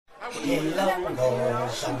Hilongo,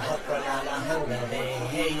 Shanghapalala Hangale,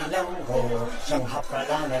 Hilongo,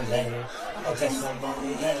 Shanghapalala,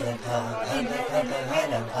 Otesamonelaka,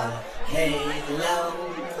 Hanakapanalaka,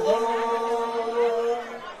 Hilongo,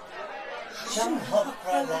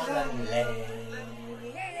 Shanghapalala.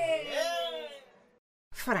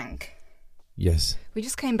 Frank. Yes. We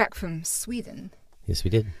just came back from Sweden. Yes,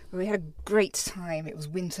 we did. We had a great time. It was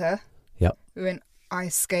winter. Yep. We went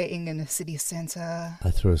ice skating in the city centre.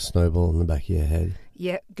 I threw a snowball in the back of your head.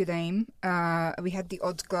 Yeah, good aim. We had the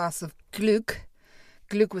odd glass of glug.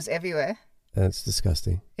 Glug was everywhere. That's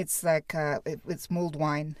disgusting. It's like it's mulled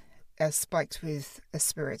wine spiked with a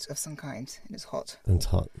spirit of some kind, and it's hot. And it's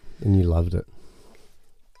hot. And you loved it.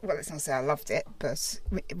 Well, let's not say I loved it, but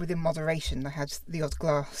within moderation, I had the odd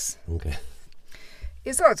glass. Okay.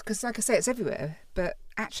 It's odd because, like I say, it's everywhere, but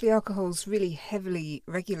actually alcohol's really heavily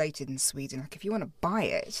regulated in Sweden. Like, if you want to buy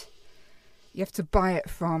it, you have to buy it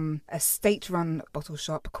from a state-run bottle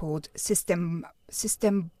shop called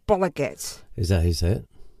Systembolaget. Is that how you say it?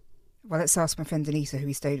 Well, let's ask my friend Anita, who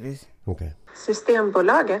we stayed with. Okay.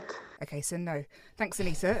 Systembolaget? Okay, so no. Thanks,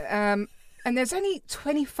 Anita. And there's only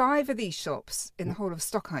 25 of these shops in the whole of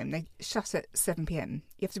Stockholm. They shut at 7 p.m.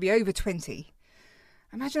 You have to be over 20.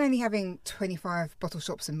 Imagine only having 25 bottle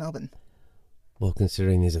shops in Melbourne. Well,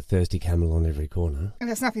 considering there's a thirsty camel on every corner. And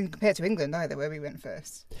that's nothing compared to England either, where we went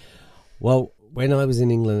first. Well, when I was in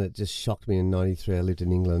England, it just shocked me in 93. I lived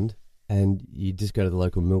in England, and you just go to the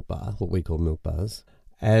local milk bar, what we call milk bars,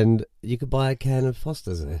 and you could buy a can of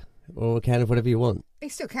Foster's there, or a can of whatever you want. You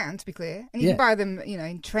still can, to be clear. And you can buy them,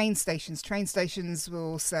 in train stations. Train stations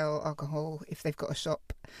will sell alcohol if they've got a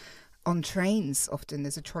shop. On trains, often,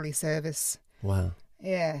 there's a trolley service. Wow.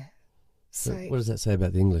 Yeah. So what does that say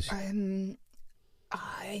about the English? I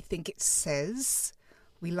think it says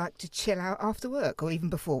we like to chill out after work or even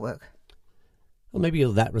before work. Well, maybe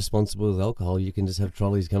you're that responsible with alcohol, you can just have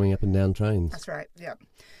trolleys coming up and down trains. That's right, yeah.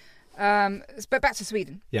 But back to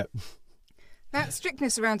Sweden. Yep. That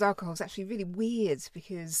strictness around alcohol is actually really weird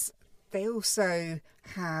because they also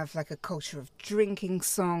have like a culture of drinking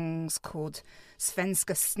songs called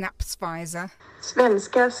Svenska Snapsvisor.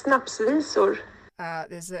 Svenska snapsvisor.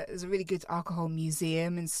 There's a really good alcohol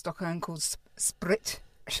museum in Stockholm called Sprit.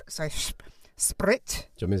 Sprit.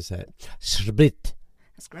 Do you want me to say it? Sprit.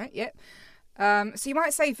 That's great, yeah. So you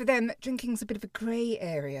might say for them, drinking's a bit of a grey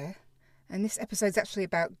area. And this episode's actually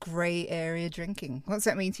about grey area drinking. What does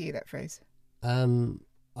that mean to you, that phrase?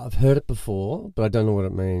 I've heard it before, but I don't know what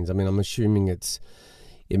it means. I mean, I'm assuming it's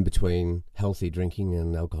in between healthy drinking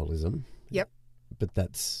and alcoholism. Yep. But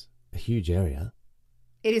that's a huge area.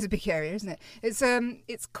 It is a big area, isn't it? It's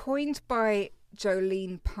coined by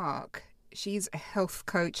Jolene Park. She's a health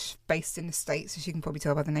coach based in the States, as you can probably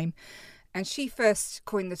tell by the name. And she first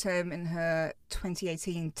coined the term in her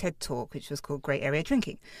 2018 TED Talk, which was called Grey Area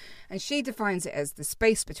Drinking. And she defines it as the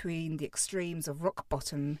space between the extremes of rock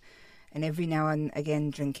bottom and every now and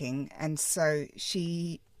again drinking. And so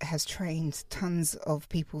she has trained tons of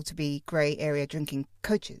people to be grey area drinking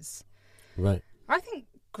coaches. Right. I think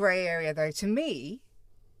grey area, though, to me,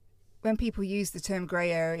 when people use the term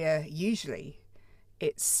grey area, usually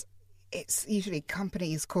it's usually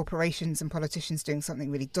companies, corporations and politicians doing something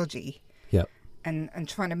really dodgy. Yep. And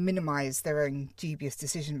trying to minimise their own dubious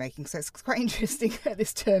decision-making. So it's quite interesting that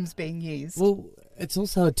this term's being used. Well, it's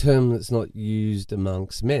also a term that's not used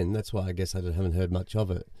amongst men. That's why I guess I haven't heard much of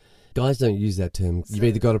it. Guys don't use that term. You've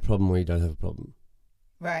either got a problem or you don't have a problem.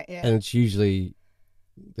 Right, yeah. And it's usually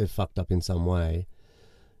they're fucked up in some way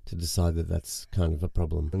to decide that that's kind of a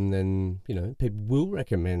problem. And then, people will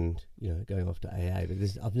recommend, going off to AA. But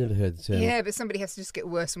I've never heard the term. Yeah, but somebody has to just get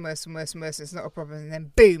worse and worse and worse and worse. It's not a problem. And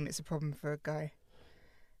then, boom, it's a problem for a guy.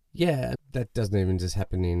 Yeah, that doesn't even just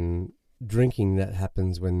happen in drinking. That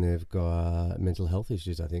happens when they've got mental health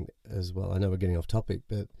issues, I think, as well. I know we're getting off topic,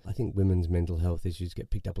 but I think women's mental health issues get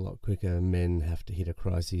picked up a lot quicker. Men have to hit a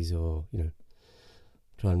crisis or,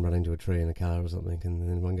 try and run into a tree in a car or something. And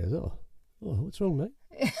then one goes, oh, what's wrong, mate?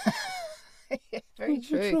 Yeah, very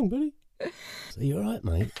true. What's wrong, buddy? So you're right,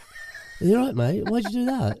 mate. You're right, mate. Why'd you do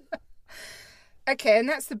that? Okay, and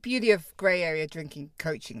that's the beauty of grey area drinking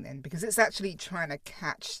coaching then, because it's actually trying to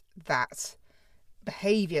catch that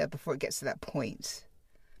behaviour before it gets to that point.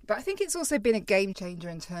 But I think it's also been a game changer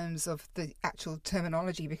in terms of the actual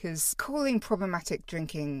terminology, because calling problematic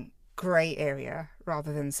drinking grey area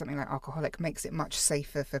rather than something like alcoholic makes it much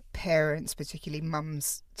safer for parents, particularly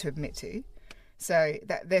mums, to admit to. So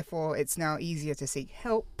that therefore it's now easier to seek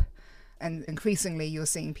help. And increasingly you're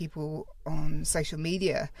seeing people on social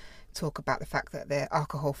media talk about the fact that they're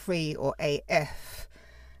alcohol-free or AF.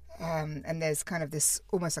 And there's kind of this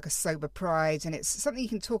almost like a sober pride, and it's something you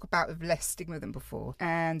can talk about with less stigma than before.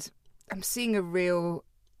 And I'm seeing a real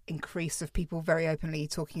increase of people very openly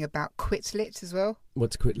talking about quit lit as well.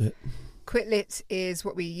 What's quit lit? Quit lit is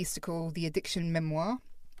what we used to call the addiction memoir.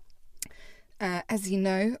 As you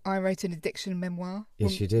know, I wrote an addiction memoir.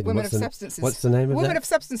 Yes, you did. Women of Substances. What's the name of Women that? of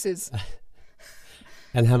Substances.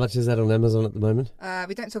 And how much is that on Amazon at the moment?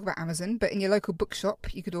 We don't talk about Amazon, but in your local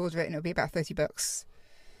bookshop, you could order it and it'll be about $30.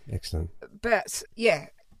 Excellent. But yeah,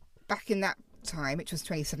 back in that time, which was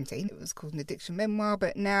 2017, it was called an addiction memoir,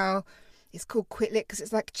 but now it's called quit lit because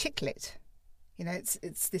it's like chick lit. You know,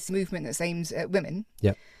 it's this movement that's aimed at women.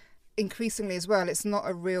 Yep. Increasingly as well, it's not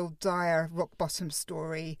a real dire rock bottom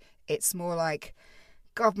story. It's more like,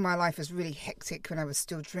 God, my life was really hectic when I was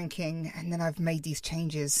still drinking, and then I've made these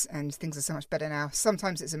changes and things are so much better now.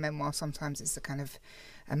 Sometimes it's a memoir, sometimes it's a kind of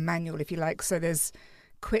a manual, if you like. So there's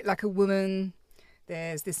Quit Like a Woman,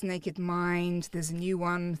 there's This Naked Mind, there's a new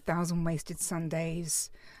one, 1,000 Wasted Sundays,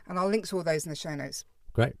 and I'll link to all those in the show notes.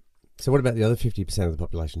 Great. So what about the other 50% of the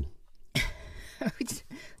population?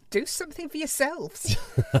 Do something for yourselves.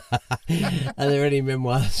 Are there any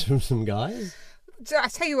memoirs from some guys? I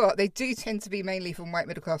tell you what, they do tend to be mainly from white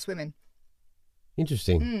middle class women.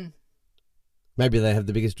 Interesting. Maybe they have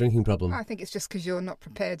the biggest drinking problem. I think it's just because you're not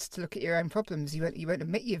prepared to look at your own problems. You won't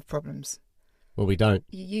admit you have problems. Well, we don't.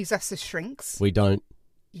 You use us as shrinks. We don't.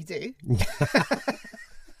 You do.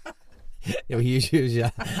 Yeah, we use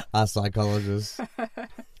our psychologists. But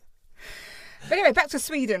anyway, back to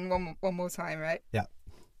Sweden one more time, right? Yeah.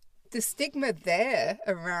 The stigma there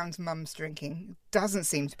around mums drinking doesn't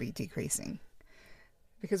seem to be decreasing.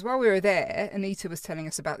 Because while we were there, Anita was telling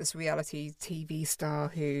us about this reality TV star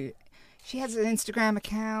who, she has an Instagram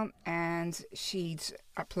account and she'd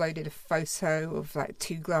uploaded a photo of like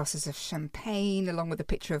 2 glasses of champagne along with a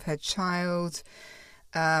picture of her child.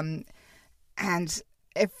 And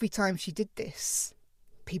every time she did this,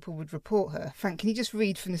 people would report her. Frank, can you just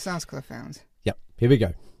read from this article I found? Yep, here we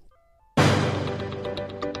go.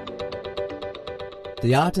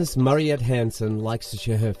 The artist Mariette Hansen likes to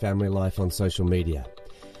share her family life on social media.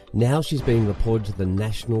 Now she's being reported to the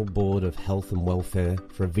National Board of Health and Welfare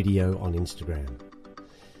for a video on Instagram.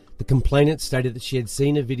 The complainant stated that she had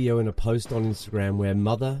seen a video in a post on Instagram where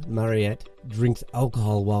mother Mariette drinks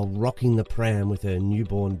alcohol while rocking the pram with her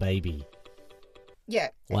newborn baby. Yeah.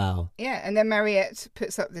 Wow. Yeah, and then Mariette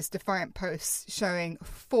puts up this defiant post showing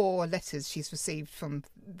 4 letters she's received from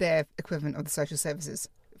their equivalent of the social services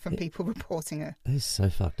from people reporting her. That is so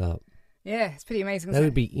fucked up. Yeah, it's pretty amazing. They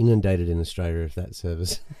would be inundated in Australia if that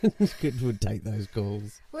service would take those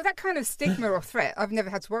calls. Well, that kind of stigma or threat, I've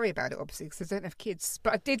never had to worry about it, obviously, because I don't have kids.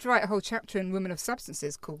 But I did write a whole chapter in Women of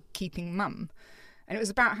Substances called Keeping Mum. And it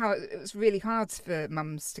was about how it was really hard for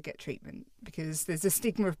mums to get treatment because there's a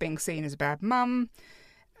stigma of being seen as a bad mum.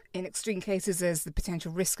 In extreme cases, there's the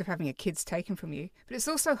potential risk of having your kids taken from you. But it's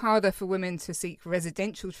also harder for women to seek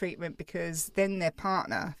residential treatment because then their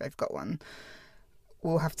partner, if they've got one,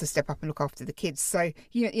 will have to step up and look after the kids. So,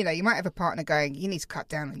 you know, you might have a partner going, you need to cut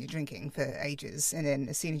down on your drinking for ages. And then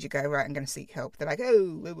as soon as you go, right, I'm going to seek help, they're like,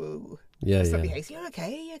 oh, whoa, whoa. Yeah, Stop yeah. your haste. You're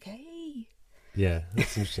okay, you're okay. Yeah,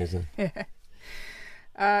 that's interesting, isn't it?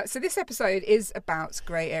 Yeah. So this episode is about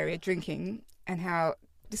grey area drinking and how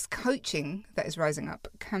this coaching that is rising up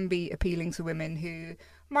can be appealing to women who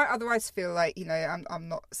might otherwise feel like, you know, I'm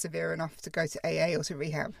not severe enough to go to AA or to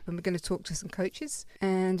rehab. And we're going to talk to some coaches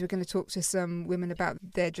and we're going to talk to some women about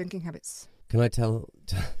their drinking habits. Can I tell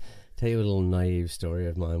you a little naive story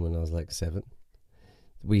of mine when I was like 7?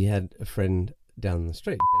 We had a friend down the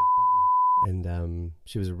street, Bev Butler, and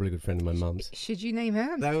she was a really good friend of my mum's. Should you name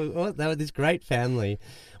her? They were this great family.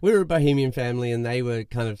 We were a bohemian family and they were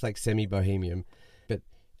kind of like semi-bohemian. But,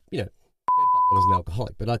 you know, Bev Butler was an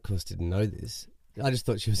alcoholic, but I of course didn't know this. I just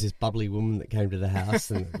thought she was this bubbly woman that came to the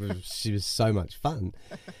house and she was so much fun.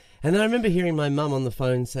 And then I remember hearing my mum on the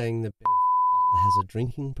phone saying that Bev Butler has a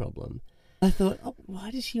drinking problem. I thought, oh,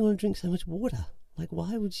 why does she want to drink so much water? Like,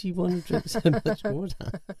 why would she want to drink so much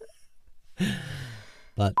water?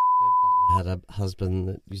 But Bev Butler had a husband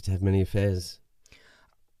that used to have many affairs.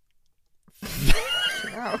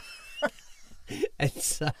 Wow. And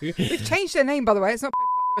so... We've changed her name, by the way. It's not Bev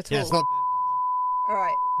Butler at all. Yeah, it's not Bev All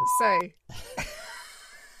right, so...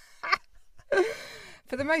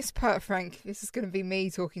 For the most part, Frank, this is going to be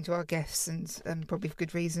me talking to our guests and probably for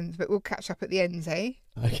good reasons, but we'll catch up at the end, eh?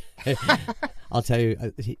 Okay. I'll tell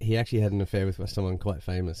you, he actually had an affair with someone quite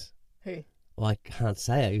famous. Who? Well, I can't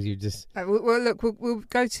say it because you just... Well, look, we'll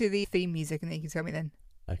go to the theme music and then you can tell me then.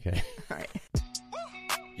 Okay. All right.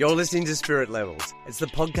 You're listening to Spirit Levels. It's the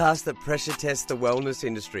podcast that pressure tests the wellness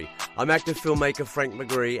industry. I'm actor filmmaker Frank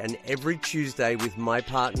McGree, and every Tuesday with my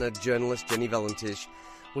partner, journalist Jenny Valentish,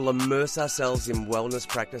 we'll immerse ourselves in wellness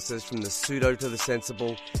practices from the pseudo to the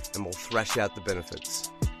sensible, and we'll thrash out the benefits.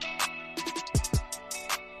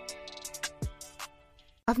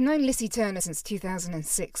 I've known Lissy Turner since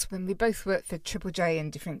 2006, when we both worked for Triple J in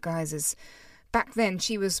different guises. Back then,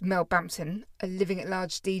 she was Mel Bampton, a living at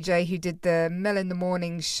large DJ who did the Mel in the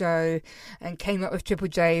Morning show and came up with Triple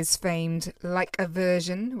J's famed Like a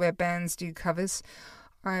Version, where bands do covers.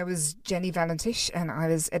 I was Jenny Valentish, and I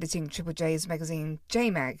was editing Triple J's magazine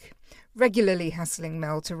J-Mag, regularly hassling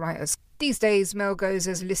Mel to write us. These days, Mel goes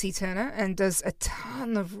as Lissy Turner and does a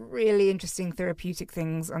ton of really interesting therapeutic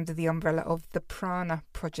things under the umbrella of the Prana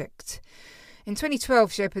Project. In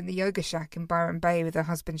 2012, she opened the Yoga Shack in Byron Bay with her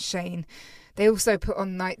husband Shane. They also put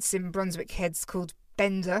on nights in Brunswick Heads called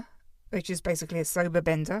Bender, which is basically a sober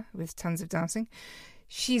bender with tons of dancing.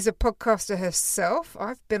 She's a podcaster herself.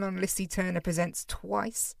 I've been on Lissy Turner Presents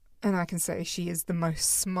twice, and I can say she is the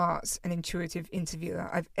most smart and intuitive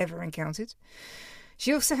interviewer I've ever encountered.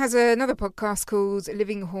 She also has another podcast called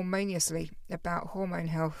Living Hormoniously about hormone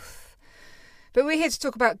health. But we're here to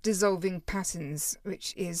talk about dissolving patterns,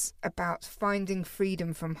 which is about finding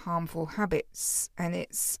freedom from harmful habits. And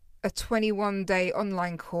it's a 21-day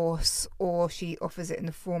online course, or she offers it in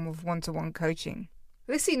the form of one-to-one coaching.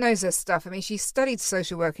 Lissy knows her stuff. I mean, she studied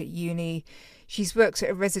social work at uni. She's worked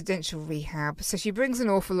at a residential rehab, so she brings an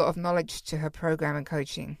awful lot of knowledge to her program and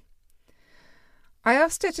coaching. I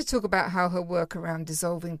asked her to talk about how her work around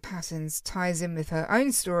dissolving patterns ties in with her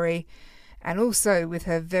own story and also with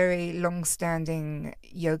her very long-standing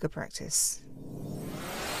yoga practice.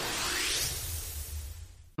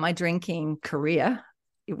 My drinking career,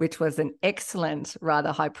 which was an excellent,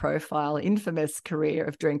 rather high-profile, infamous career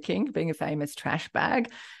of drinking, being a famous trash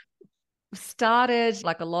bag, started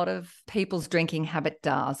like a lot of people's drinking habit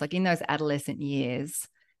does, like in those adolescent years.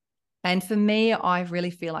 And for me, I really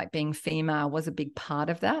feel like being female was a big part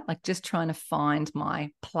of that, like just trying to find my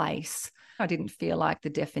place. I didn't feel like the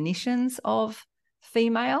definitions of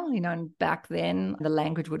female, and back then the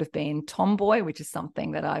language would have been tomboy, which is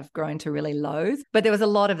something that I've grown to really loathe. But there was a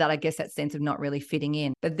lot of that, I guess, that sense of not really fitting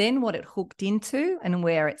in. But then what it hooked into and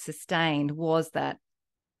where it sustained was that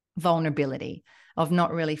vulnerability of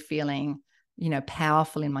not really feeling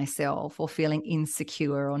powerful in myself, or feeling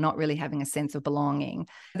insecure, or not really having a sense of belonging.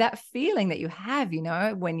 That feeling that you have,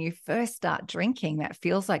 when you first start drinking, that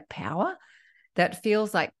feels like power, that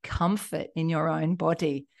feels like comfort in your own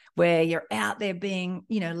body, where you're out there being,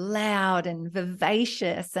 loud and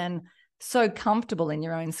vivacious and so comfortable in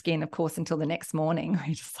your own skin, of course, until the next morning, where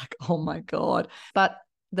you're just like, oh my God. But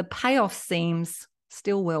the payoff seems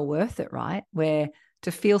still well worth it, right? Where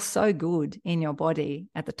to feel so good in your body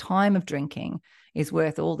at the time of drinking is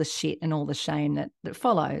worth all the shit and all the shame that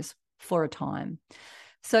follows for a time.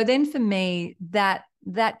 So then for me, that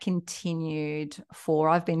continued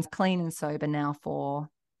I've been clean and sober now for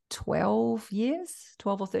 12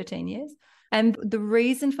 or 13 years. And the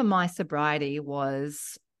reason for my sobriety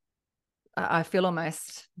was, I feel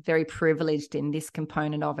almost very privileged in this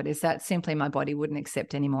component of it, is that simply my body wouldn't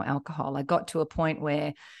accept any more alcohol. I got to a point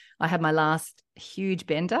where I had my last huge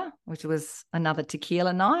bender, which was another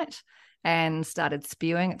tequila night, and started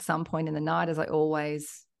spewing at some point in the night, as I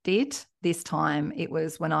always did. This time it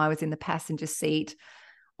was when I was in the passenger seat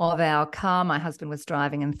of our car. My husband was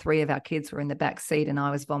driving and 3 of our kids were in the back seat, and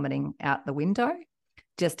I was vomiting out the window,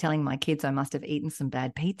 just telling my kids I must have eaten some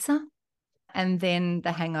bad pizza. And then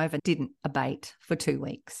the hangover didn't abate for 2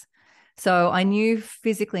 weeks. So I knew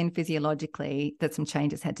physically and physiologically that some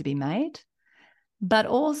changes had to be made. But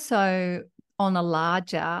also on a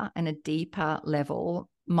larger and a deeper level,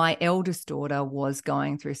 my eldest daughter was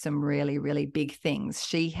going through some really, really big things.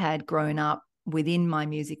 She had grown up within my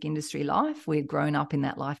music industry life. We had grown up in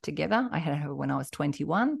that life together. I had her when I was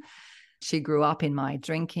 21. She grew up in my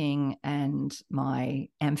drinking and my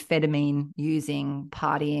amphetamine using,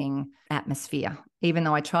 partying atmosphere. Even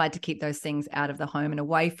though I tried to keep those things out of the home and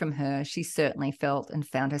away from her, she certainly felt and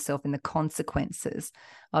found herself in the consequences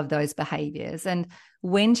of those behaviors. And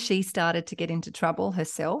when she started to get into trouble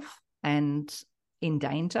herself and in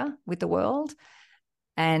danger with the world,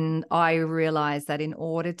 and I realized that in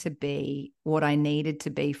order to be what I needed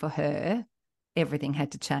to be for her, everything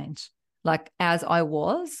had to change. Like, as I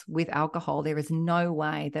was with alcohol, there is no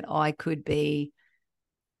way that I could be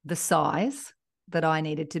the size that I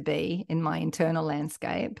needed to be in my internal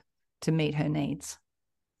landscape to meet her needs.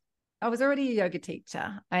 I was already a yoga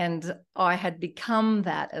teacher, and I had become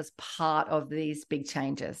that as part of these big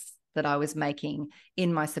changes that I was making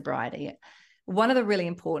in my sobriety. one of the really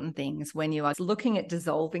important things when you are looking at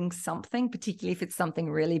dissolving something, particularly if it's something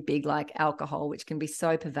really big like alcohol, which can be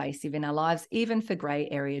so pervasive in our lives, even for grey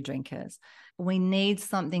area drinkers, we need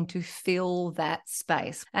something to fill that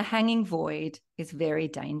space. A hanging void is very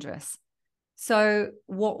dangerous. So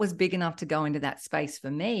what was big enough to go into that space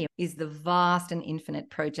for me is the vast and infinite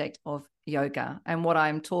project of yoga. And what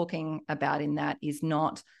I'm talking about in that is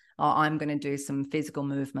not, oh, I'm going to do some physical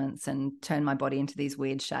movements and turn my body into these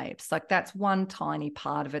weird shapes. Like that's one tiny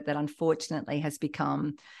part of it that unfortunately has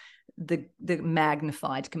become the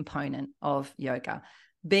magnified component of yoga.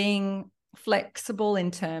 Being flexible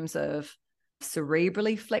in terms of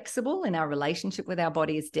cerebrally flexible in our relationship with our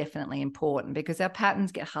body is definitely important because our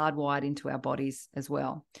patterns get hardwired into our bodies as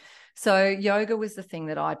well. So yoga was the thing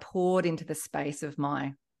that I poured into the space of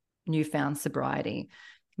my newfound sobriety.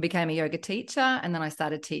 Became a yoga teacher, and then I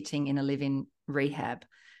started teaching in a live-in rehab.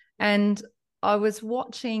 And I was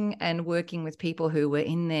watching and working with people who were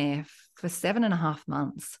in there for 7.5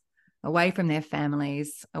 months, away from their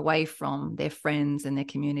families, away from their friends and their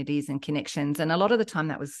communities and connections. And a lot of the time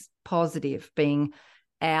that was positive, being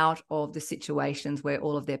out of the situations where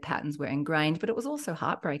all of their patterns were ingrained, but it was also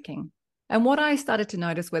heartbreaking. And what I started to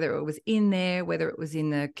notice, whether it was in there, whether it was in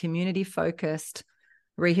the community-focused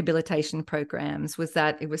rehabilitation programs, was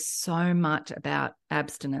that it was so much about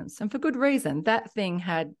abstinence. And for good reason. That thing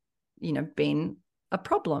had, been a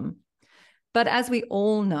problem. But as we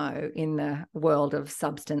all know in the world of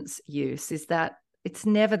substance use, is that it's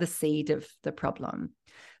never the seed of the problem.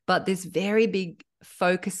 But this very big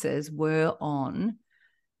focuses were on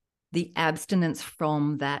the abstinence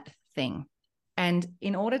from that thing. And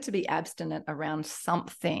in order to be abstinent around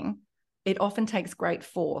something, it often takes great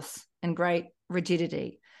force and great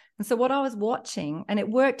rigidity. And so what I was watching, and it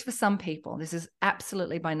worked for some people, this is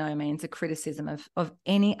absolutely by no means a criticism of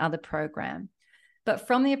any other program, but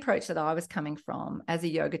from the approach that I was coming from as a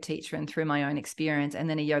yoga teacher and through my own experience, and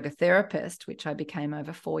then a yoga therapist, which I became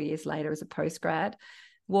over 4 years later as a postgrad,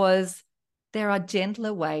 was there are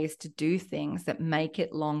gentler ways to do things that make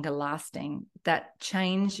it longer lasting, that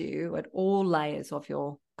change you at all layers of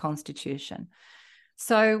your constitution.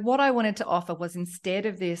 So what I wanted to offer was, instead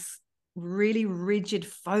of this really rigid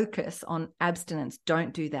focus on abstinence,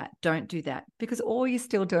 don't do that, because all you're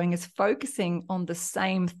still doing is focusing on the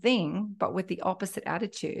same thing, but with the opposite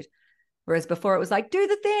attitude. Whereas before it was like, do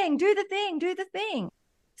the thing.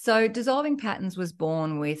 So Dissolving Patterns was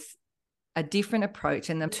born with a different approach.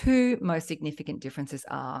 And the two most significant differences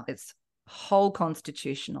are it's whole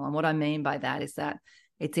constitutional. And what I mean by that is that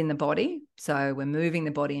it's in the body. So we're moving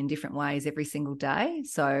the body in different ways every single day.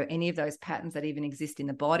 So any of those patterns that even exist in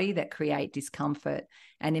the body that create discomfort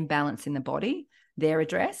and imbalance in the body, they're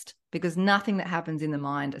addressed, because nothing that happens in the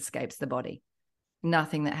mind escapes the body.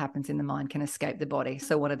 Nothing that happens in the mind can escape the body.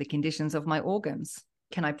 So what are the conditions of my organs?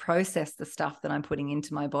 Can I process the stuff that I'm putting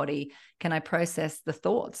into my body? Can I process the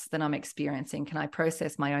thoughts that I'm experiencing? Can I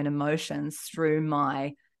process my own emotions through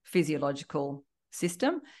my physiological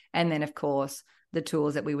system? And then, of course, the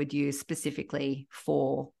tools that we would use specifically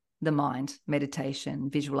for the mind, meditation,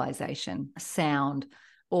 visualization, sound,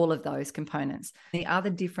 all of those components. The other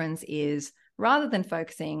difference is, rather than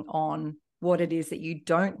focusing on what it is that you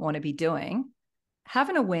don't want to be doing, have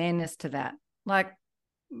an awareness to that. Like,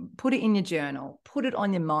 put it in your journal, put it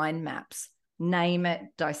on your mind maps, name it,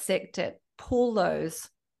 dissect it, pull those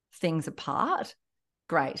things apart.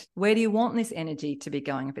 Great. Where do you want this energy to be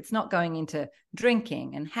going? If it's not going into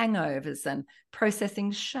drinking and hangovers and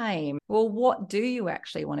processing shame, well, what do you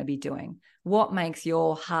actually want to be doing? What makes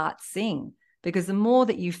your heart sing? Because the more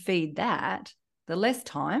that you feed that, the less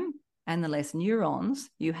time and the less neurons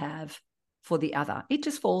you have for the other. It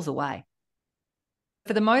just falls away.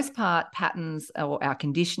 For the most part, patterns or our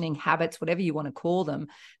conditioning, habits, whatever you want to call them,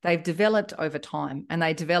 they've developed over time, and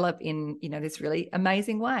they develop in, this really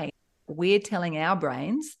amazing way. We're telling our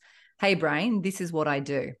brains, hey, brain, this is what I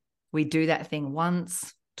do. We do that thing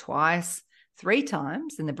once, twice, 3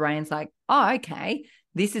 times, and the brain's like, oh, okay,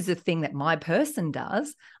 this is a thing that my person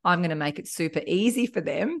does. I'm going to make it super easy for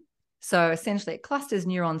them. So essentially it clusters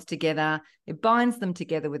neurons together, it binds them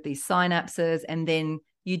together with these synapses, and then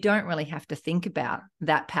you don't really have to think about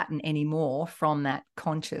that pattern anymore from that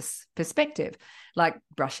conscious perspective. Like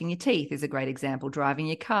brushing your teeth is a great example, driving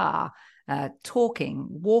your car, talking,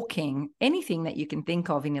 walking, anything that you can think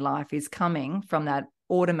of in your life is coming from that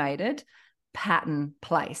automated pattern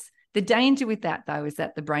place. The danger with that, though, is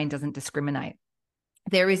that the brain doesn't discriminate.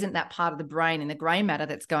 There isn't that part of the brain in the grey matter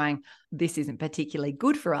that's going, this isn't particularly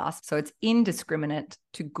good for us. So it's indiscriminate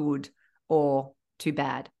to good or to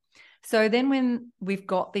bad. So then when we've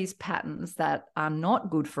got these patterns that are not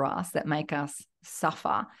good for us, that make us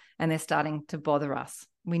suffer, and they're starting to bother us,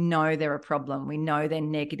 we know they're a problem. We know they're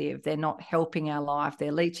negative. They're not helping our life.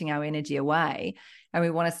 They're leeching our energy away. And we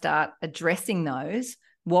want to start addressing those.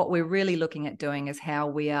 What we're really looking at doing is how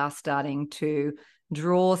we are starting to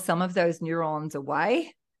draw some of those neurons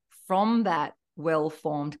away from that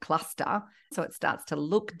well-formed cluster. So it starts to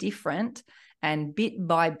look different, and bit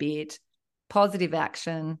by bit, positive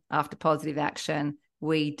action after positive action,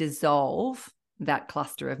 we dissolve that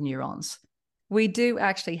cluster of neurons. We do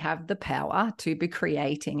actually have the power to be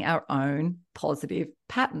creating our own positive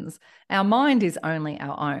patterns. Our mind is only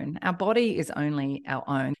our own. Our body is only our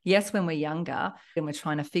own. Yes, when we're younger and we're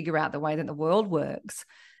trying to figure out the way that the world works,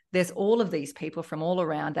 there's all of these people from all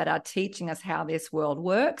around that are teaching us how this world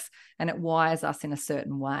works, and it wires us in a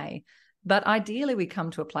certain way. But ideally, we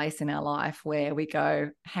come to a place in our life where we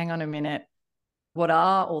go, hang on a minute, what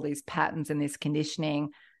are all these patterns and this conditioning?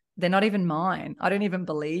 They're not even mine. I don't even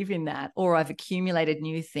believe in that. Or I've accumulated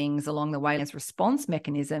new things along the way as response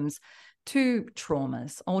mechanisms to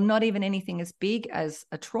traumas, or not even anything as big as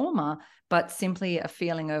a trauma, but simply a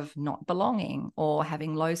feeling of not belonging or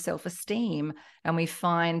having low self-esteem. And we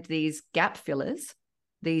find these gap fillers,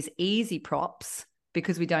 these easy props,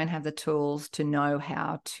 because we don't have the tools to know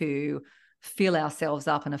how to fill ourselves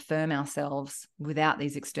up and affirm ourselves without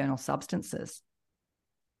these external substances.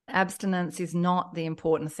 Abstinence is not the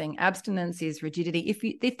important thing. Abstinence is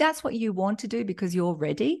rigidity. If that's what you want to do because you're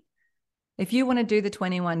ready, if you want to do the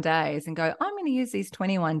 21 days and go, I'm going to use these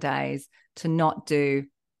 21 days to not do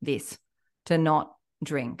this, to not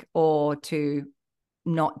drink, or to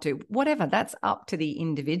not do whatever, that's up to the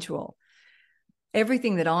individual.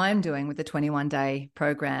 Everything that I'm doing with the 21-day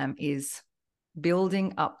program is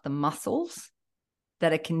building up the muscles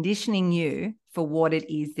that are conditioning you for what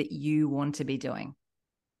it is that you want to be doing.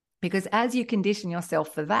 Because as you condition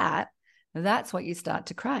yourself for that, that's what you start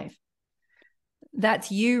to crave.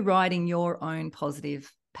 That's you writing your own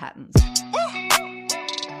positive patterns.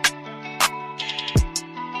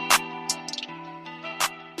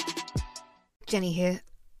 Jenny here.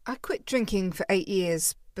 I quit drinking for 8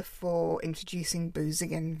 years before introducing booze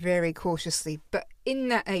again, very cautiously. But in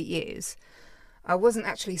that 8 years, I wasn't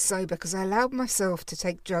actually sober because I allowed myself to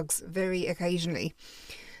take drugs very occasionally.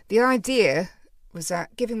 The idea was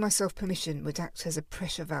that giving myself permission would act as a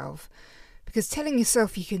pressure valve, because telling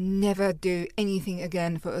yourself you can never do anything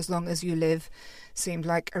again for as long as you live seemed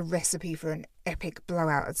like a recipe for an epic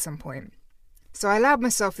blowout at some point. So I allowed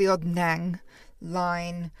myself the odd nang,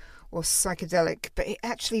 line, or psychedelic, but it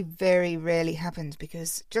actually very rarely happened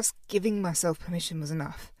because just giving myself permission was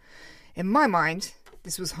enough. In my mind,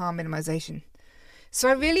 this was harm minimization. So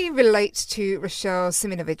I really relate to Rochelle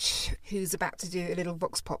Siminovich, who's about to do a little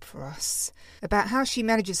vox pop for us, about how she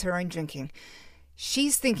manages her own drinking.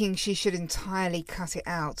 She's thinking she should entirely cut it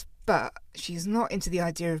out, but she's not into the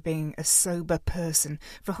idea of being a sober person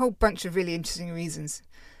for a whole bunch of really interesting reasons.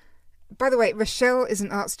 By the way, Rochelle is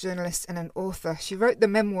an arts journalist and an author. She wrote the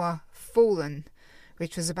memoir Fallen,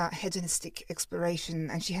 which was about hedonistic exploration,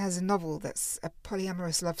 and she has a novel that's a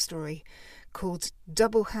polyamorous love story called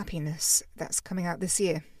Double Happiness that's coming out this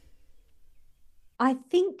year. I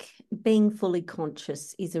think being fully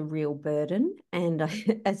conscious is a real burden, and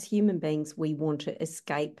as human beings, we want to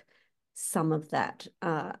escape some of that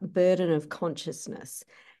burden of consciousness,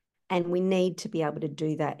 and we need to be able to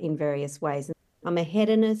do that in various ways. I'm a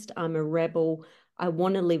hedonist, I'm a rebel, I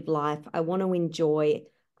want to live life, I want to enjoy.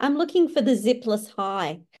 I'm looking for the zipless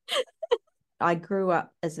high. I grew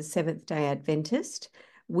up as a Seventh-day Adventist,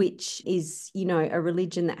 which is, a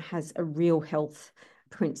religion that has a real health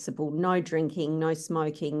principle: no drinking, no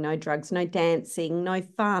smoking, no drugs, no dancing, no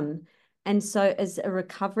fun. And so as a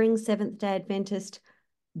recovering Seventh-day Adventist,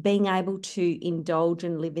 being able to indulge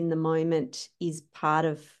and live in the moment is part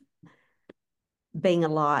of being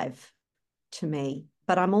alive to me.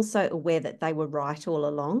 But I'm also aware that they were right all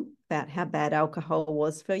along about how bad alcohol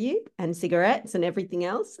was for you, and cigarettes and everything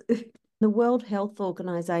else. The World Health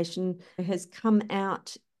Organization has come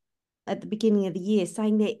out at the beginning of the year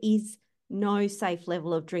saying there is no safe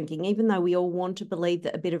level of drinking. Even though we all want to believe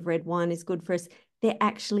that a bit of red wine is good for us, there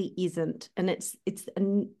actually isn't. And it's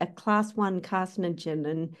a class 1 carcinogen.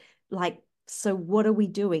 And so what are we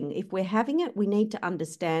doing? If we're having it, we need to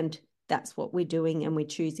understand that's what we're doing, and we're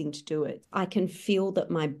choosing to do it. I can feel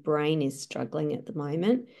that my brain is struggling at the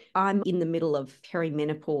moment. I'm in the middle of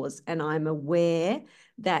perimenopause, and I'm aware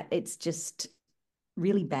that it's just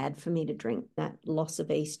really bad for me to drink, that loss of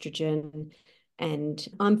estrogen. And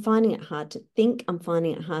I'm finding it hard to think. I'm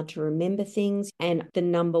finding it hard to remember things. And the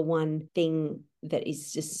number one thing that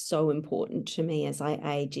is just so important to me as I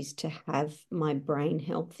age is to have my brain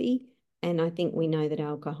healthy. And I think we know that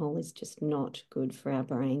alcohol is just not good for our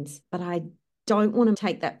brains. But I don't want to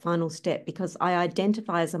take that final step because I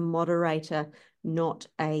identify as a moderator, not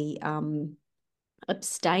a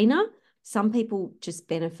abstainer. Some people just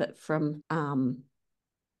benefit from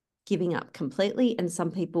giving up completely, and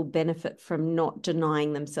some people benefit from not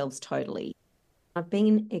denying themselves totally. I've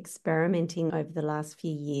been experimenting over the last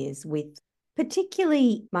few years with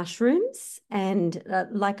particularly mushrooms, and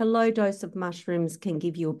like a low dose of mushrooms can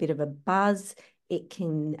give you a bit of a buzz. It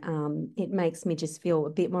can, it makes me just feel a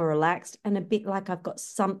bit more relaxed and a bit like I've got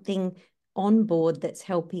something on board that's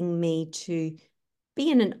helping me to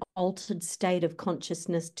be in an altered state of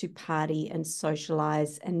consciousness to party and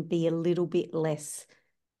socialize and be a little bit less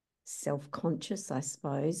self-conscious, I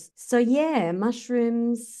suppose. So yeah,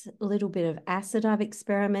 mushrooms, a little bit of acid I've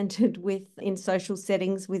experimented with in social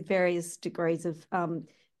settings with various degrees of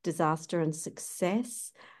disaster and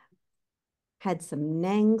success. Had some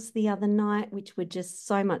nangs the other night, which were just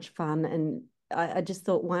so much fun. And I just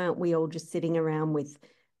thought, why aren't we all just sitting around with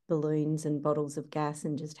balloons and bottles of gas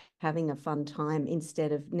and just having a fun time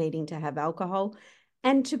instead of needing to have alcohol?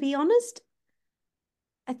 And to be honest,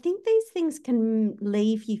 I think these things can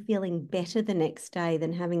leave you feeling better the next day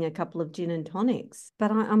than having a couple of gin and tonics.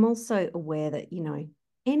 But I'm also aware that, you know,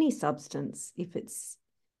 any substance, if it's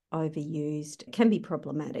overused, can be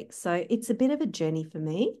problematic. So it's a bit of a journey for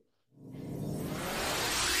me.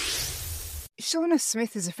 Shauna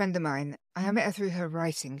Smith is a friend of mine. I met her through her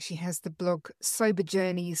writing. She has the blog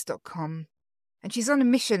soberjourneys.com, and she's on a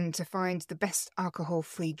mission to find the best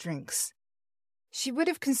alcohol-free drinks. She would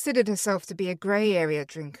have considered herself to be a grey area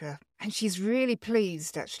drinker, and she's really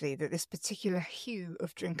pleased, actually, that this particular hue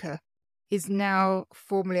of drinker is now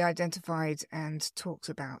formally identified and talked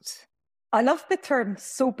about. I love the term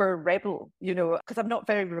sober rebel, you know, because I'm not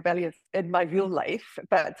very rebellious in my real life,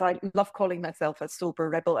 but I love calling myself a sober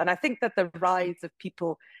rebel. And I think that the rise of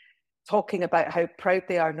people talking about how proud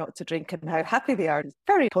they are not to drink and how happy they are is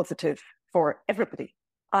very positive for everybody.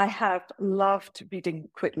 I have loved reading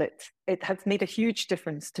Quit Lit. It has made a huge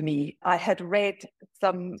difference to me. I had read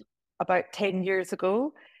some about 10 years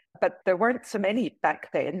ago, but there weren't so many back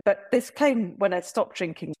then. But this time when I stopped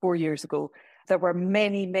drinking 4 years ago, there were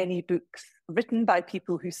many, many books written by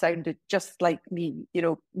people who sounded just like me, you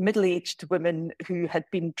know, middle-aged women who had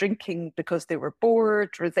been drinking because they were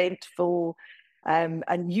bored, resentful,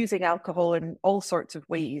 and using alcohol in all sorts of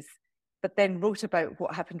ways, but then wrote about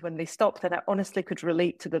what happened when they stopped. And I honestly could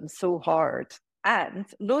relate to them so hard. And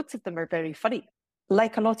loads of them are very funny.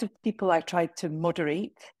 Like a lot of people, I tried to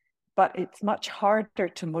moderate, but it's much harder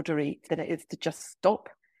to moderate than it is to just stop.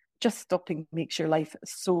 Just stopping makes your life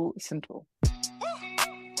so simple.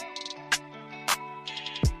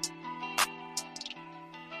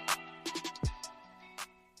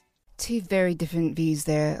 Two very different views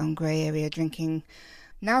there on grey area drinking.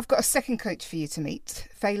 Now I've got a second coach for you to meet,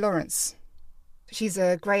 Faye Lawrence. She's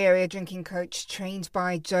a grey area drinking coach trained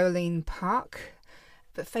by Jolene Park.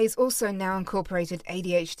 But Faye's also now incorporated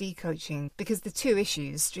ADHD coaching because the two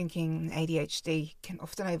issues, drinking and ADHD, can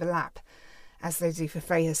often overlap, as they do for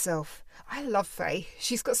Faye herself. I love Faye.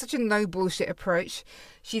 She's got such a no bullshit approach.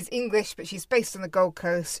 She's English, but she's based on the Gold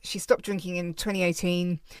Coast. She stopped drinking in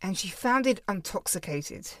 2018 and she founded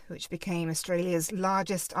Untoxicated, which became Australia's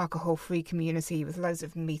largest alcohol-free community with loads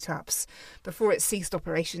of meetups before it ceased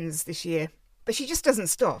operations this year. But she just doesn't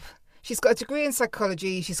stop. She's got a degree in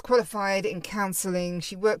psychology, she's qualified in counselling,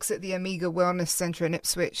 she works at the Omega Wellness Centre in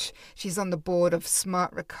Ipswich, she's on the board of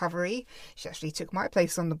Smart Recovery. She actually took my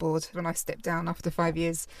place on the board when I stepped down after 5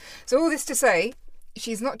 years. So all this to say,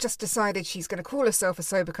 she's not just decided she's going to call herself a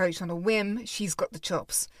sober coach on a whim, she's got the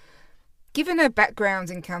chops. Given her background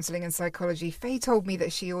in counselling and psychology, Faye told me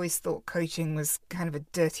that she always thought coaching was kind of a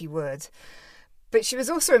dirty word. But she was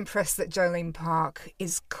also impressed that Jolene Park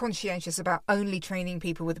is conscientious about only training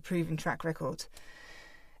people with a proven track record.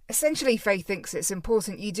 Essentially, Faye thinks it's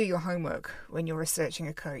important you do your homework when you're researching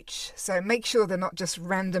a coach. So make sure they're not just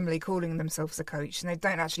randomly calling themselves a coach and they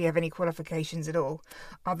don't actually have any qualifications at all,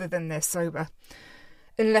 other than they're sober.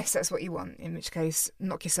 Unless that's what you want, in which case,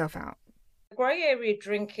 knock yourself out. Grey area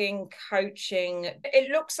drinking, coaching,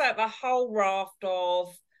 it looks at the whole raft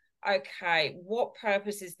of, okay, what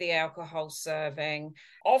purpose is the alcohol serving?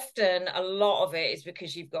 Often a lot of it is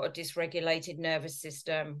because you've got a dysregulated nervous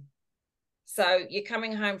system. So you're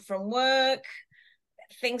coming home from work,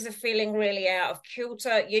 things are feeling really out of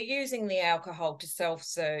kilter. You're using the alcohol to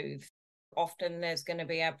self-soothe. Often there's going to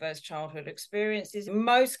be adverse childhood experiences.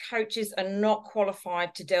 Most coaches are not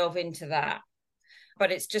qualified to delve into that,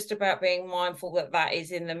 but it's just about being mindful that that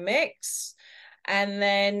is in the mix. And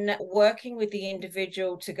then working with the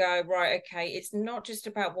individual to go, right, okay, it's not just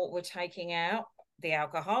about what we're taking out, the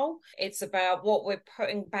alcohol, it's about what we're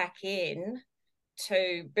putting back in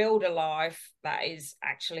to build a life that is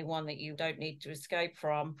actually one that you don't need to escape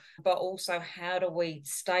from, but also how do we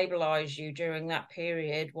stabilize you during that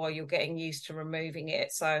period while you're getting used to removing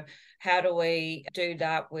it. So how do we do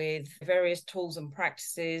that with various tools and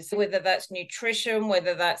practices, whether that's nutrition,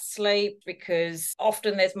 whether that's sleep, because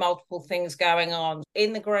often there's multiple things going on.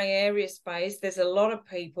 In the grey area space, there's a lot of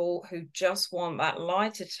people who just want that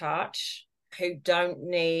lighter touch, who don't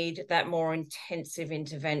need that more intensive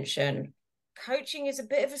intervention. Coaching is a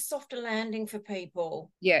bit of a softer landing for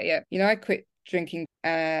people. Yeah. I quit drinking.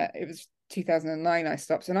 It was 2009 I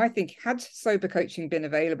stopped. And I think had sober coaching been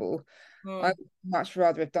available, I would much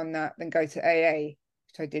rather have done that than go to AA,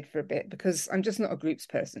 which I did for a bit, because I'm just not a groups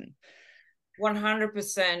person.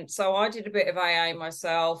 100%. So I did a bit of AA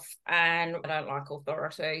myself, and I don't like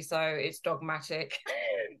authority, so it's dogmatic.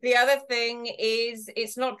 The other thing is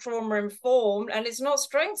it's not trauma informed and it's not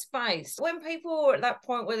strengths based. When people are at that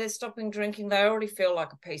point where they're stopping drinking, they already feel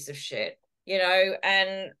like a piece of shit,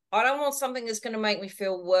 and I don't want something that's going to make me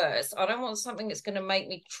feel worse. I don't want something that's going to make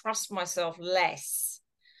me trust myself less.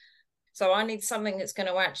 So I need something that's going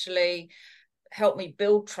to actually help me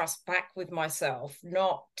build trust back with myself,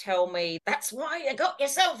 not tell me, that's why you got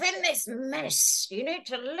yourself in this mess. You need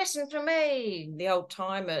to listen to me, the old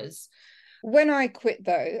timers. When I quit,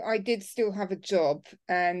 though, I did still have a job.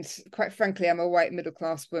 And quite frankly, I'm a white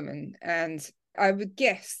middle-class woman. And I would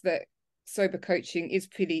guess that sober coaching is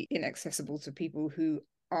pretty inaccessible to people who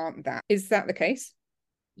aren't that. Is that the case?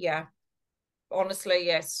 Yeah. Honestly,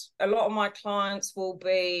 yes. A lot of my clients will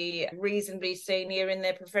be reasonably senior in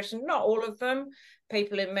their profession. Not all of them.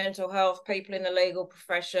 People in mental health, people in the legal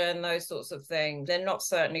profession, those sorts of things. They're not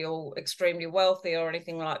certainly all extremely wealthy or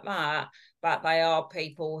anything like that, but they are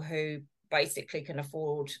people who basically can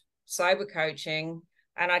afford sober coaching.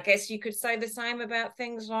 And I guess you could say the same about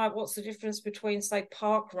things like, what's the difference between, say,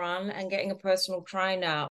 park run and getting a personal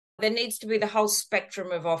trainer? There needs to be the whole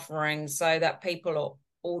spectrum of offerings so that people are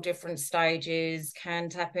all different stages can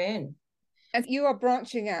tap in. And you are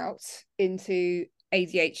branching out into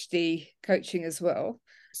ADHD coaching as well.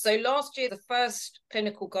 So last year, the first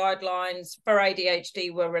clinical guidelines for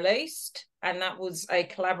ADHD were released, and that was a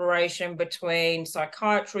collaboration between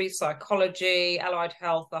psychiatry, psychology, allied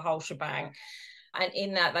health, the whole shebang. And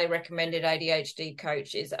in that, they recommended ADHD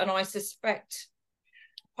coaches. And I suspect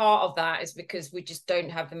part of that is because we just don't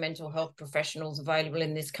have the mental health professionals available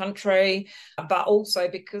in this country, but also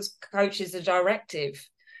because coaches are directive.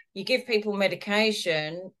 You give people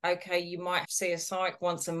medication, okay, you might see a psych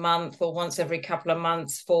once a month or once every couple of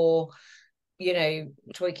months for,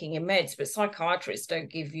 tweaking your meds, but psychiatrists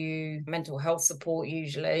don't give you mental health support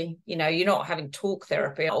usually. You're not having talk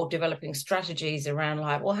therapy or developing strategies around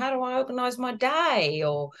like, well, how do I organize my day?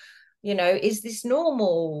 Or, is this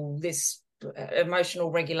normal, this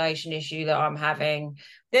emotional regulation issue that I'm having?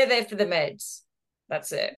 They're there for the meds.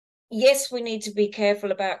 That's it. Yes, we need to be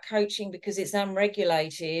careful about coaching because it's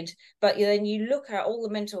unregulated, but then you look at all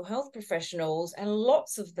the mental health professionals and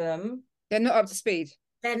lots of them, they're not up to speed.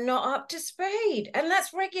 They're not up to speed, and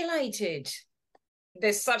that's regulated.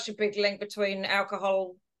 There's such a big link between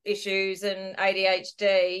alcohol issues and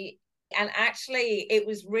ADHD. And actually, it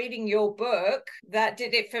was reading your book that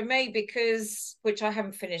did it for me because, which I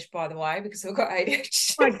haven't finished, by the way, because I've got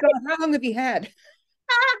ADHD. Oh my God, how long have you had?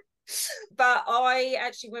 But I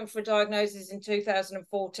actually went for a diagnosis in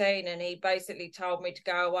 2014, and he basically told me to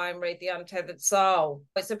go away and read The Untethered Soul.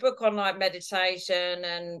 It's a book on like meditation,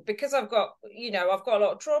 and because I've got a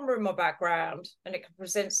lot of trauma in my background and it can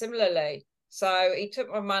present similarly. So he took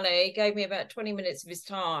my money, gave me about 20 minutes of his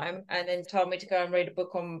time, and then told me to go and read a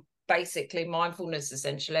book on basically mindfulness,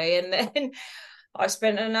 essentially. And then I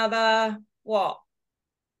spent another,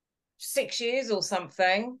 6 years or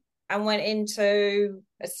something, and went into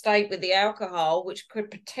a state with the alcohol, which could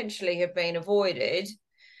potentially have been avoided.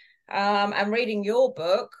 And reading your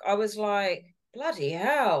book, I was like, bloody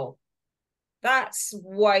hell, that's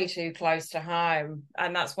way too close to home.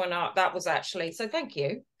 And that's when that was actually, so thank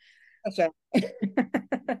you. Okay.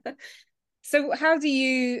 So how do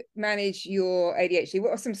you manage your ADHD?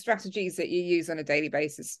 What are some strategies that you use on a daily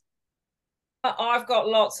basis? I've got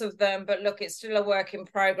lots of them, but look, it's still a work in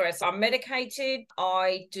progress. I'm medicated.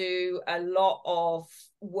 I do a lot of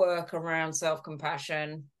work around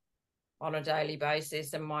self-compassion on a daily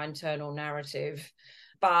basis and my internal narrative.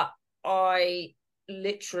 But I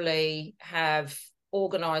literally have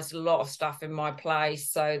organized a lot of stuff in my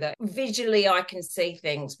place so that visually I can see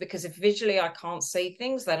things, because if visually I can't see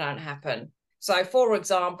things, they don't happen. So, for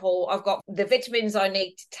example, I've got the vitamins I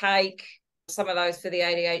need to take, some of those for the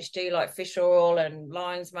ADHD, like fish oil and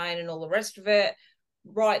lion's mane and all the rest of it,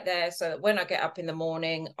 right there, so that when I get up in the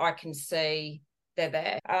morning, I can see they're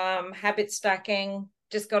there. Habit stacking,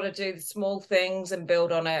 just got to do the small things and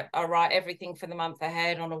build on it. I write everything for the month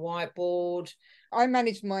ahead on a whiteboard. I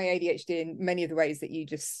manage my ADHD in many of the ways that you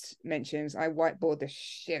just mentioned. I whiteboard the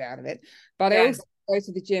shit out of it. But I also go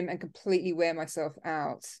to the gym and completely wear myself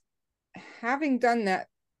out. Having done that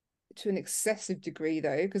to an excessive degree,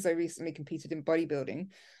 though, because I recently competed in bodybuilding,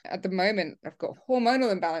 at the moment I've got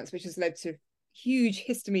hormonal imbalance, which has led to huge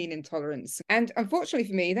histamine intolerance. And unfortunately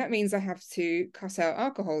for me, that means I have to cut out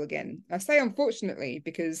alcohol again. I say unfortunately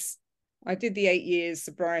because I did the 8 years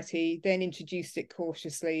sobriety, then introduced it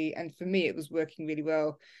cautiously, and for me it was working really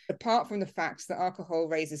well, apart from the fact that alcohol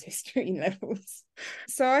raises histamine levels.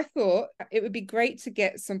 So I thought it would be great to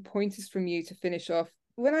get some pointers from you to finish off.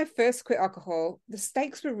 When I first quit alcohol, the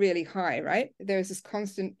stakes were really high, right? There was this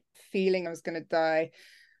constant feeling I was going to die.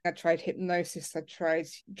 I tried hypnosis, I tried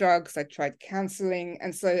drugs, I tried counseling.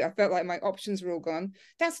 And so I felt like my options were all gone.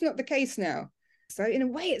 That's not the case now. So in a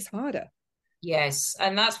way, it's harder. Yes.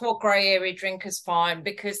 And that's what grey area drinkers find,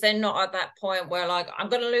 because they're not at that point where, like, I'm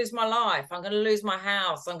going to lose my life, I'm going to lose my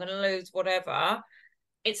house, I'm going to lose whatever.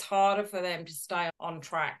 It's harder for them to stay on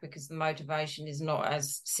track because the motivation is not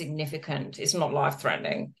as significant. It's not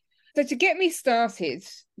life-threatening. So to get me started,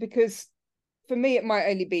 because for me, it might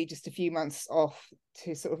only be just a few months off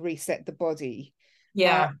to sort of reset the body.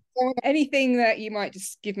 Yeah. Anything that you might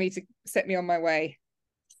just give me to set me on my way?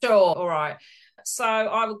 Sure. All right. So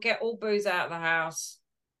I would get all booze out of the house.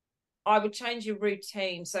 I would change your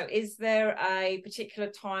routine. So is there a particular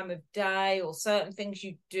time of day or certain things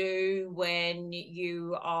you do when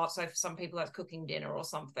you are, so for some people that's cooking dinner or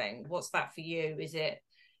something. What's that for you? Is it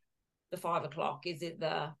the 5 o'clock? Is it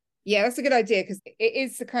the... Yeah, that's a good idea, because it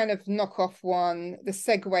is the kind of knockoff one, the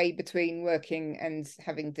segue between working and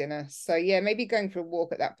having dinner. So yeah, maybe going for a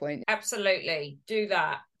walk at that point. Absolutely. Do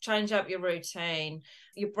that. Change up your routine.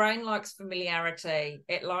 Your brain likes familiarity.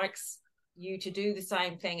 It likes you to do the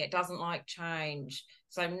same thing. It doesn't like change.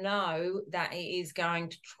 So know that it is going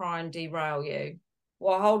to try and derail you.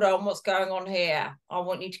 Well, hold on, what's going on here? I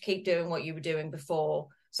want you to keep doing what you were doing before.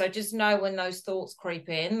 So just know when those thoughts creep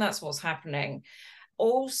in, that's what's happening.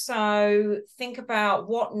 Also, think about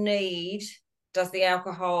what need does the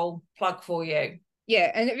alcohol plug for you? Yeah,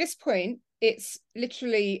 and at this point, it's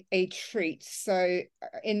literally a treat. So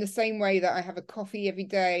in the same way that I have a coffee every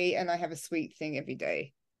day and I have a sweet thing every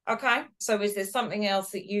day. Okay, so is there something else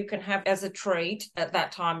that you can have as a treat at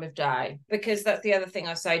that time of day? Because that's the other thing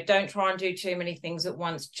I say, don't try and do too many things at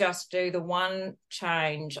once. Just do the one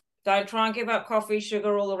change. Don't try and give up coffee,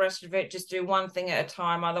 sugar, all the rest of it. Just do one thing at a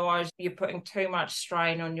time. Otherwise, you're putting too much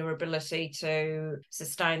strain on your ability to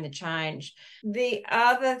sustain the change. The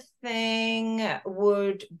other thing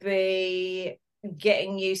would be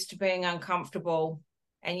getting used to being uncomfortable.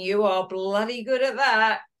 And you are bloody good at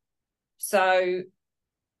that. So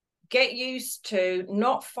get used to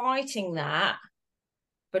not fighting that,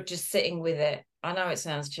 but just sitting with it. I know it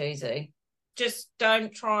sounds cheesy. Just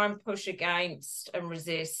don't try and push against and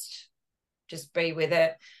resist. Just be with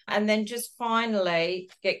it. And then just finally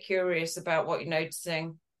get curious about what you're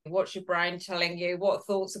noticing. What's your brain telling you? What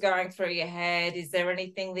thoughts are going through your head? Is there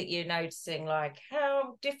anything that you're noticing? Like,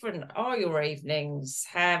 how different are your evenings?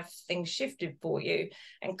 Have things shifted for you?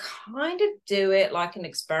 And kind of do it like an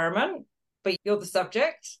experiment, but you're the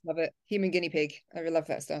subject. Love it. Human guinea pig. I really love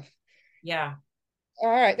that stuff. Yeah. All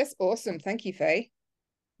right. That's awesome. Thank you, Faye.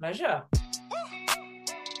 Pleasure.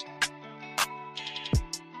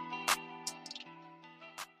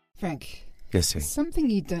 Frank. Yes, sir. Something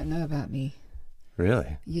you don't know about me.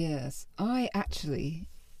 Really? Yes. I actually,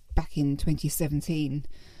 back in 2017,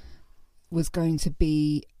 was going to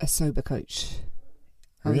be a sober coach.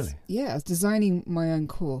 I was designing my own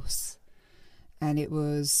course. And it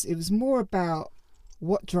was more about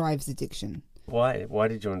what drives addiction. Why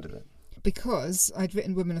did you want to do that? Because I'd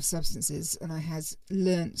written Women of Substances and I had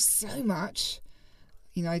learnt so much.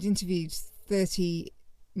 You know, I'd interviewed 30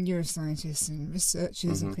 neuroscientists and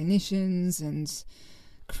researchers and clinicians and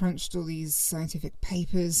crunched all these scientific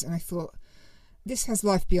papers, and I thought, this has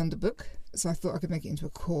life beyond a book. So I thought I could make it into a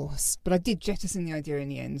course. But I did jettison the idea in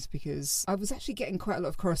the end, because I was actually getting quite a lot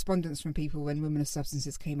of correspondence from people when Women of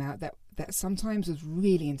Substances came out that sometimes was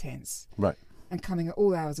really intense. Right. And coming at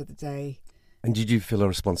all hours of the day. And did you feel a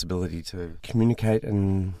responsibility to communicate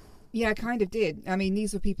and... Yeah, I kind of did. I mean,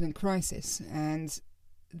 these were people in crisis, and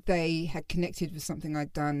they had connected with something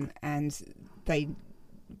I'd done, and they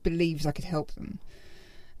believed I could help them.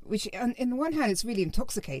 which in the one hand, it's really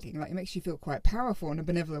intoxicating. Like, it makes you feel quite powerful in a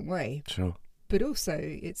benevolent way. Sure. But also,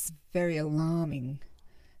 it's very alarming.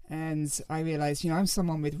 And I realised, I'm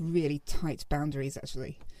someone with really tight boundaries,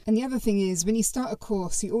 actually. And the other thing is, when you start a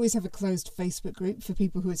course, you always have a closed Facebook group for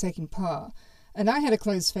people who are taking part. And I had a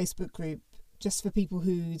closed Facebook group just for people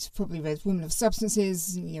who'd probably read Women of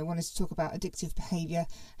Substances, wanted to talk about addictive behaviour,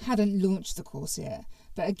 hadn't launched the course yet.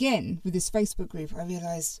 But again, with this Facebook group, I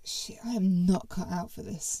realised, shit, I am not cut out for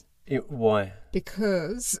this. Why?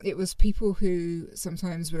 Because it was people who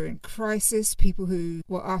sometimes were in crisis, people who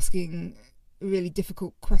were asking really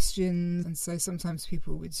difficult questions. And so sometimes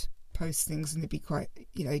people would post things and they'd be quite,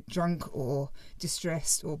 drunk or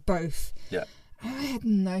distressed or both. Yeah. I had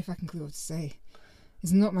no fucking clue what to say.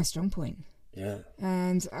 It's not my strong point. Yeah.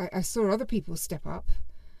 And I saw other people step up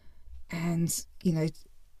and,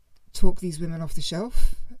 talk these women off the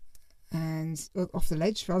shelf and off the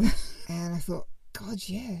ledge, rather. And I thought, God,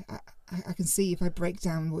 yeah, I can see if I break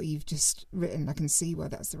down what you've just written, I can see why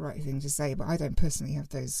that's the right thing to say. But I don't personally have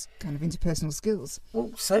those kind of interpersonal skills.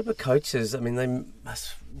 Well, sober coaches, they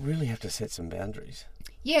must really have to set some boundaries.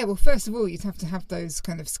 Yeah, well, first of all, you'd have to have those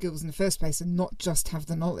kind of skills in the first place and not just have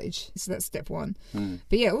the knowledge. So that's step one.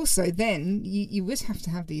 But yeah, also then you would have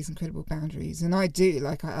to have these incredible boundaries. And I do,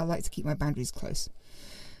 I like to keep my boundaries close.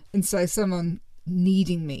 And so someone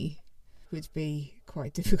needing me would be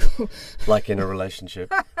quite difficult. Like in a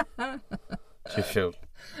relationship. Do you feel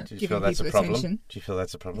that's a problem? Attention. Do you feel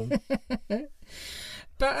that's a problem?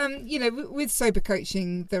 But, with sober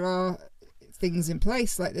coaching, there are things in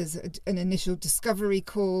place, like there's an initial discovery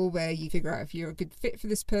call where you figure out if you're a good fit for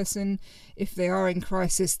this person. If they are in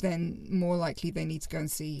crisis, then more likely they need to go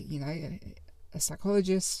and see a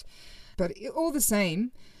psychologist. But all the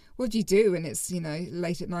same, what do you do when it's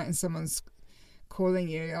late at night and someone's calling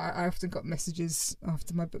you? I often got messages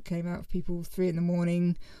after my book came out of people 3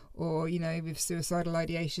 a.m, or with suicidal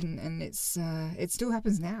ideation, and it still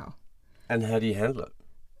happens now. And how do you handle it?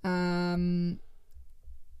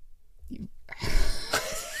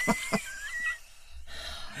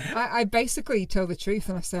 I basically tell the truth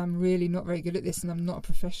and I say I'm really not very good at this and I'm not a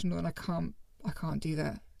professional and I can't do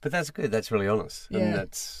that. But that's good. That's really honest. Yeah. And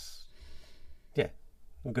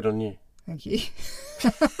well, good on you. Thank you.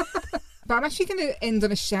 But I'm actually going to end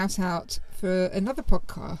on a shout out for another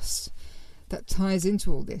podcast that ties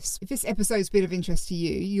into all this. If this episode's been of interest to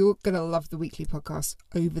you, you're going to love the weekly podcast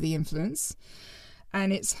Over the Influence.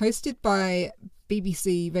 And it's hosted by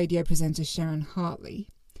BBC radio presenter Sharon Hartley,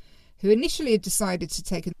 who initially had decided to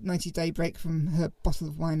take a 90-day break from her bottle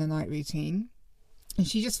of wine a night routine. And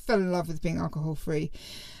she just fell in love with being alcohol-free.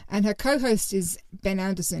 And her co-host is Ben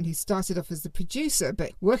Anderson, who started off as the producer,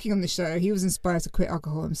 but working on the show, he was inspired to quit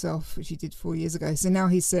alcohol himself, which he did 4 years ago. So now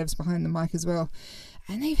he serves behind the mic as well.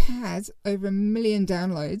 And they've had over 1 million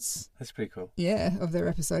downloads. That's pretty cool. Yeah, of their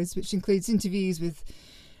episodes, which includes interviews with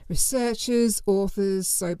researchers, authors,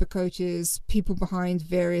 sober coaches, people behind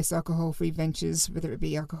various alcohol-free ventures, whether it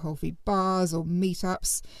be alcohol-free bars or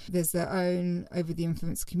meetups. There's their own Over the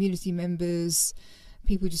Influence community members,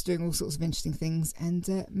 people just doing all sorts of interesting things,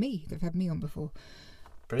 and me. They've had me on before.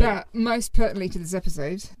 Brilliant. But most pertinently to this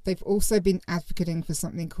episode, they've also been advocating for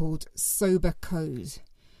something called Sober Code.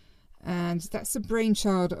 And that's the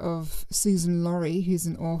brainchild of Susan Laurie, who's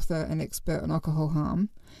an author and expert on alcohol harm.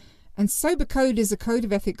 And Sober Code is a code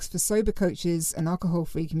of ethics for sober coaches and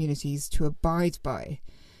alcohol-free communities to abide by.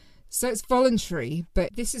 So it's voluntary,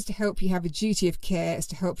 but this is to help you have a duty of care, it's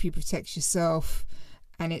to help you protect yourself,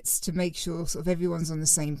 and it's to make sure sort of everyone's on the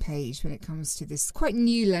same page when it comes to this quite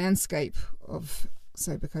new landscape of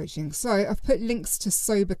sober coaching. So I've put links to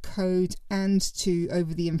Sober Code and to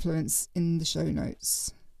Over the Influence in the show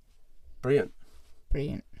notes. Brilliant.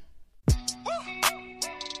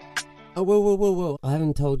 Oh, whoa. I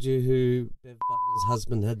haven't told you who Bev Butler's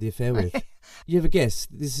husband had the affair with. You have a guess?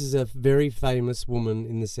 This is a very famous woman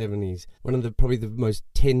in the 70s. One of probably the most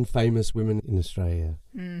 10 famous women in Australia.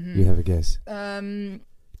 Mm-hmm. You have a guess?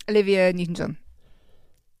 Olivia Newton-John.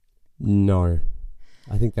 No.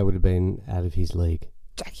 I think that would have been out of his league.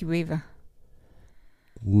 Jackie Weaver.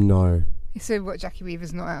 No. So what, Jackie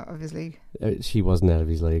Weaver's not out of his league? She wasn't out of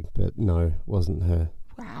his league, but no, wasn't her.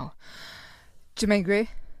 Wow. Jermaine Greer?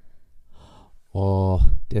 Oh,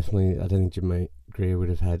 definitely. I don't think Jermaine Greer would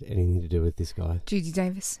have had anything to do with this guy. Judy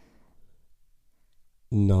Davis?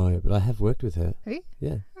 No, but I have worked with her. Have you?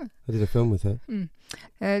 Yeah. Oh. I did a film with her.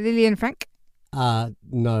 Lillian Frank? No,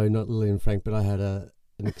 not Lillian Frank, but I had an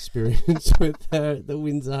experience with her at the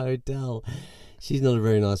Windsor Hotel. She's not a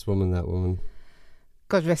very nice woman, that woman.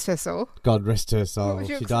 God rest her soul. God rest her soul.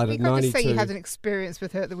 She died at 92. You can't just say you had an experience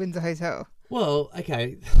with her at the Windsor Hotel. Well,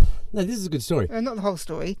 okay. No, this is a good story. Not the whole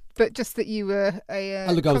story, but just that you were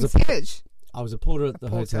a Look, concierge. I was a porter at the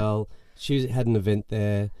hotel. She had an event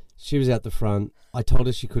there. She was out the front. I told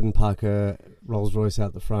her she couldn't park her Rolls Royce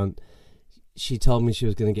out the front. She told me she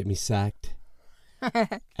was going to get me sacked.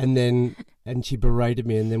 and she berated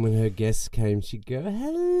me. And then when her guests came, she'd go,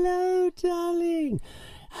 "Hello, darling.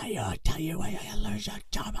 I'll tell you where you lose your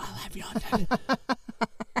job. I'll have your..."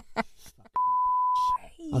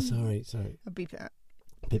 Oh, sorry. I'll beep that.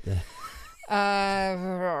 Bit there.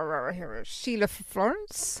 Sheila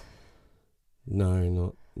Florence.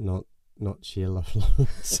 No, not Sheila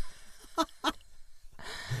Florence.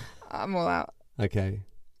 I'm all out. Okay,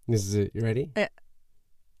 this is it. You ready? Yeah.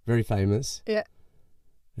 Very famous. Yeah.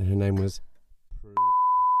 And her name was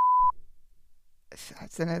I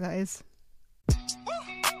don't know who that is.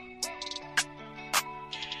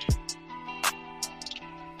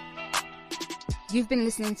 You've been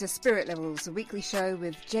listening to Spirit Levels, a weekly show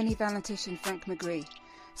with Jenny Valentish and Frank McGree.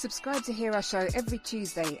 Subscribe to hear our show every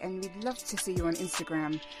Tuesday, and we'd love to see you on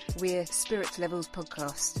Instagram. We're Spirit Levels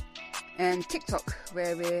Podcast. And TikTok,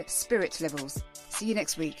 where we're Spirit Levels. See you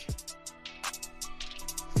next week.